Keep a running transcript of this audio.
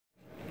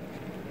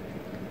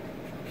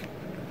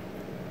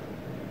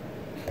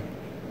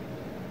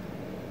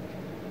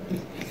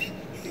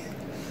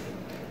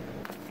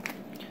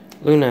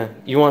Luna,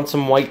 you want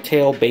some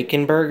whitetail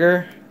bacon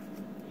burger?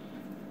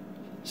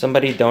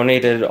 Somebody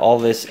donated all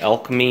this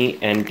elk meat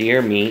and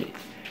deer meat,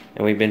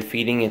 and we've been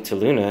feeding it to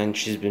Luna, and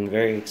she's been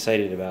very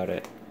excited about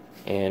it.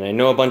 And I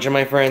know a bunch of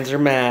my friends are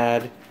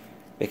mad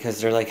because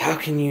they're like, how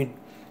can you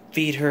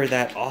feed her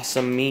that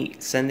awesome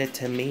meat? Send it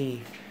to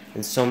me.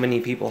 And so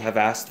many people have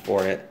asked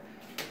for it.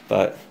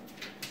 But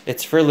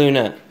it's for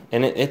Luna,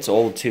 and it's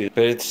old too,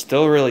 but it's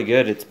still really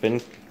good. It's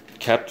been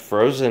kept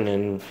frozen,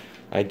 and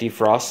I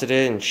defrosted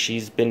it, and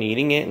she's been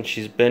eating it, and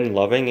she's been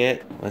loving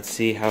it. Let's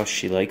see how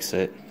she likes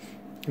it.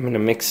 I'm gonna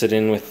mix it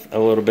in with a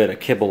little bit of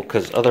kibble,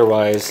 because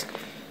otherwise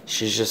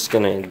she's just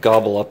gonna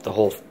gobble up the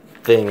whole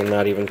thing and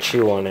not even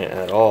chew on it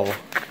at all.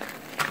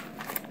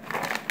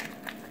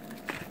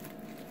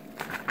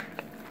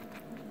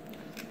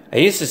 I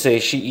used to say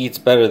she eats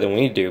better than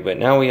we do, but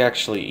now we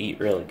actually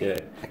eat really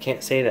good. I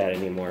can't say that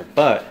anymore,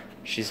 but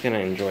she's gonna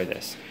enjoy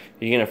this.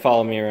 You're gonna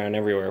follow me around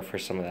everywhere for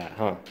some of that,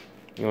 huh?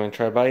 You wanna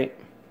try a bite?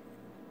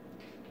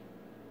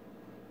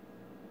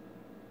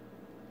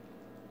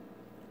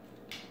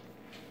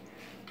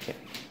 Okay.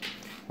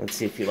 Let's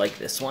see if you like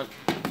this one.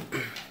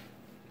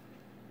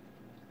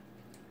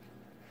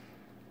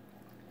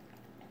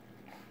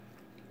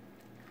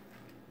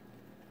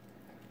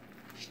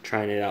 She's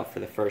trying it out for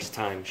the first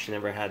time. She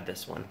never had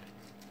this one.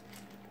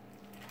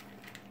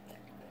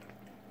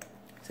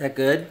 Is that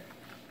good?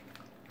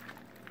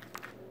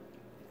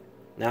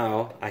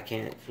 No, I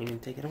can't even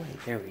take it away.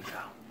 There we go.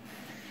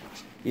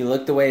 You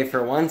looked away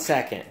for 1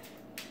 second.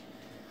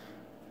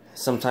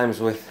 Sometimes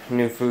with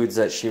new foods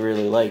that she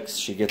really likes,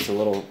 she gets a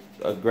little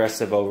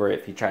aggressive over it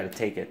if you try to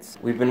take it.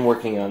 We've been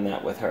working on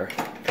that with her.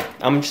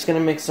 I'm just gonna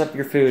mix up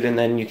your food and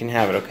then you can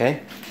have it,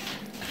 okay?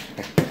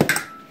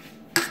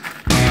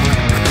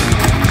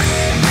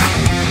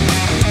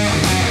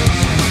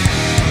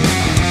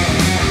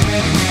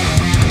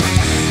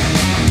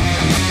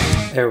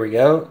 There we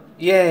go.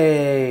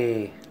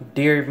 Yay!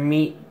 Deer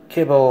meat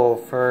kibble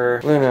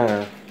for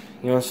Luna.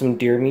 You want some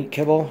deer meat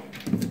kibble?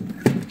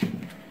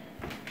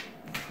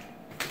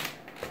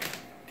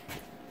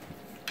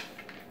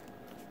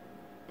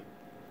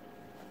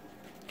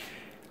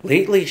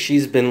 Lately,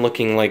 she's been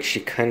looking like she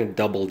kind of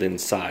doubled in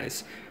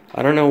size.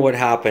 I don't know what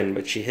happened,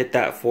 but she hit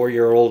that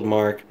 4-year-old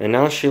mark, and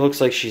now she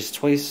looks like she's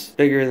twice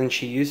bigger than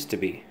she used to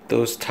be.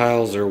 Those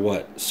tiles are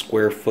what,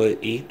 square foot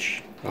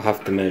each? I'll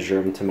have to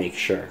measure them to make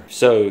sure.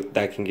 So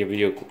that can give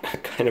you a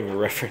kind of a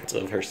reference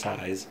of her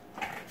size.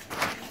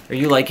 Are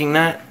you liking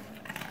that?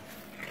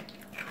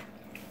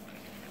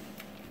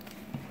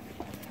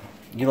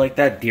 You like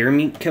that deer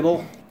meat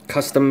kibble?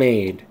 Custom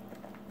made.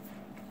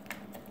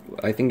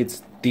 I think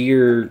it's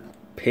deer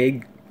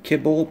pig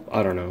kibble?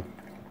 I don't know.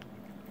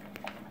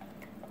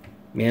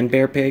 Man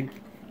bear pig?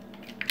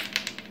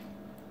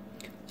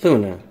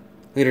 Luna, look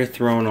at her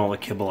throwing all the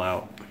kibble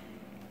out.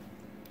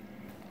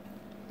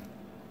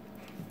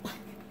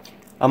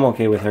 I'm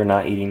okay with her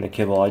not eating the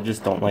kibble. I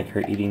just don't like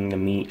her eating the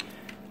meat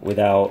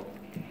without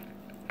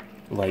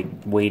like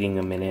waiting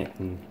a minute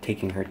and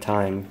taking her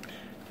time.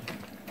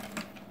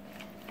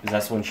 Because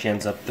that's when she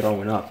ends up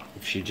throwing up,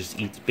 if she just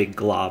eats big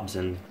globs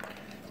and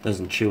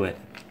doesn't chew it.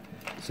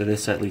 So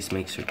this at least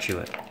makes her chew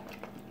it.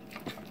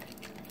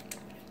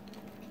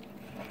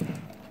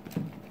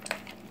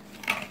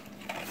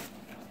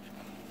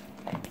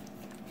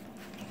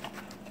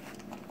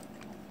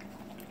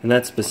 And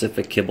that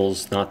specific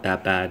kibble's not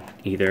that bad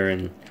either,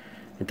 and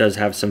it does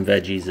have some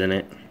veggies in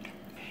it.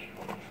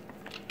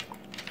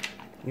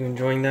 You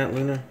enjoying that,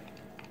 Luna?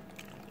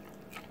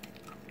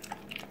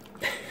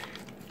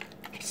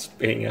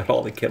 Spitting out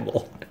all the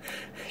kibble.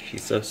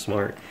 She's so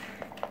smart.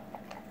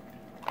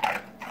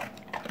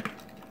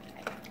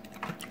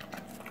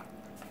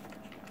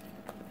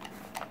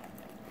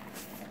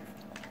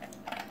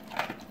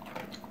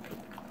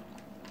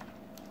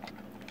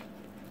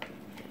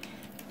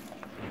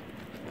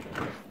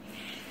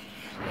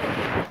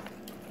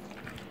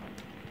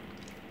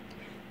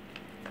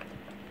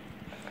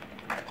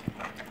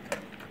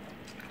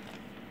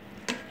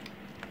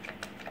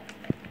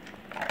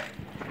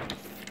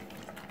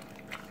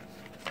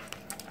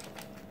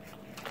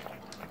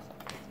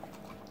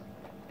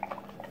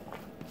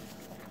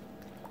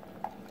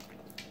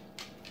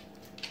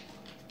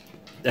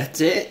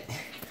 That's it?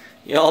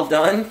 You all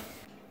done?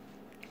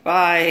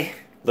 Bye!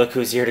 Look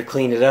who's here to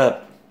clean it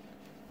up.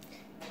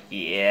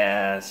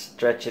 Yeah,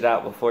 stretch it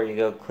out before you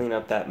go clean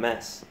up that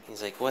mess.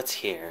 He's like, what's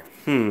here?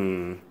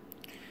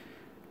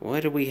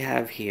 What do we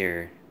have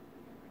here?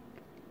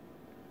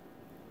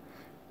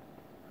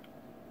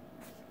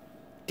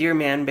 Deer,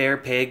 man, bear,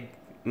 pig,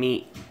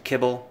 meat,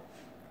 kibble,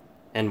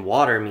 and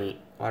water meat.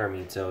 Water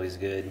meat's always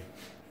good.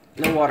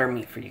 No water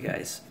meat for you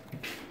guys.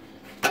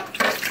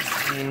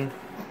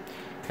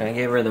 I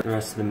gave her the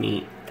rest of the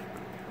meat.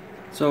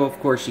 So, of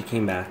course, she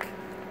came back.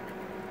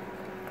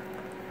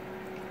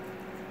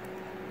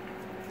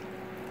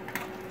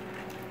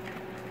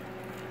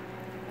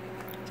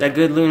 Is that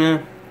good,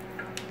 Luna?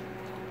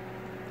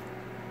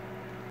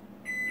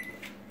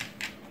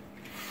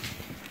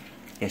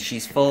 Yeah,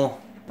 she's full.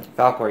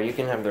 Falcore, you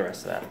can have the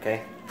rest of that,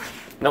 okay?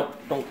 Nope,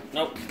 nope,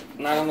 nope.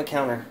 Not on the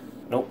counter.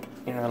 Nope,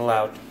 you're not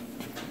allowed.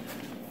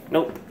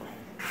 Nope.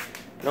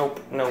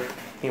 Nope, nope.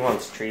 He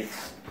wants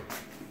treats.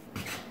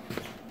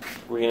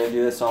 We're gonna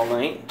do this all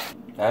night?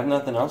 I have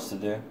nothing else to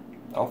do.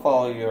 I'll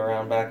follow you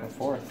around back and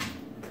forth.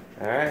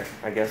 Alright,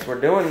 I guess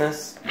we're doing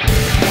this.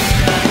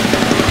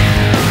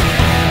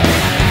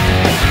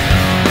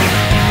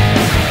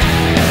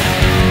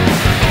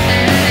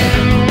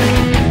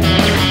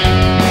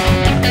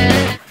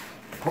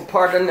 What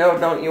part of no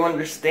don't you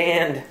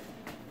understand?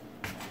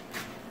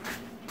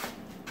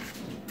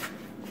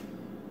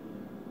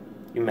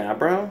 You mad,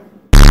 bro?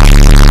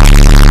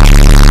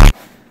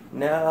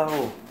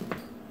 No.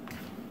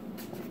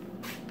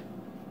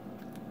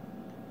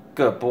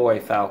 Good boy,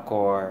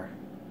 Falcore.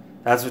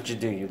 That's what you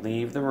do. You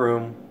leave the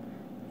room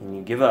and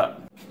you give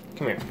up.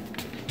 Come here.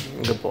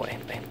 Good boy,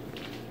 babe.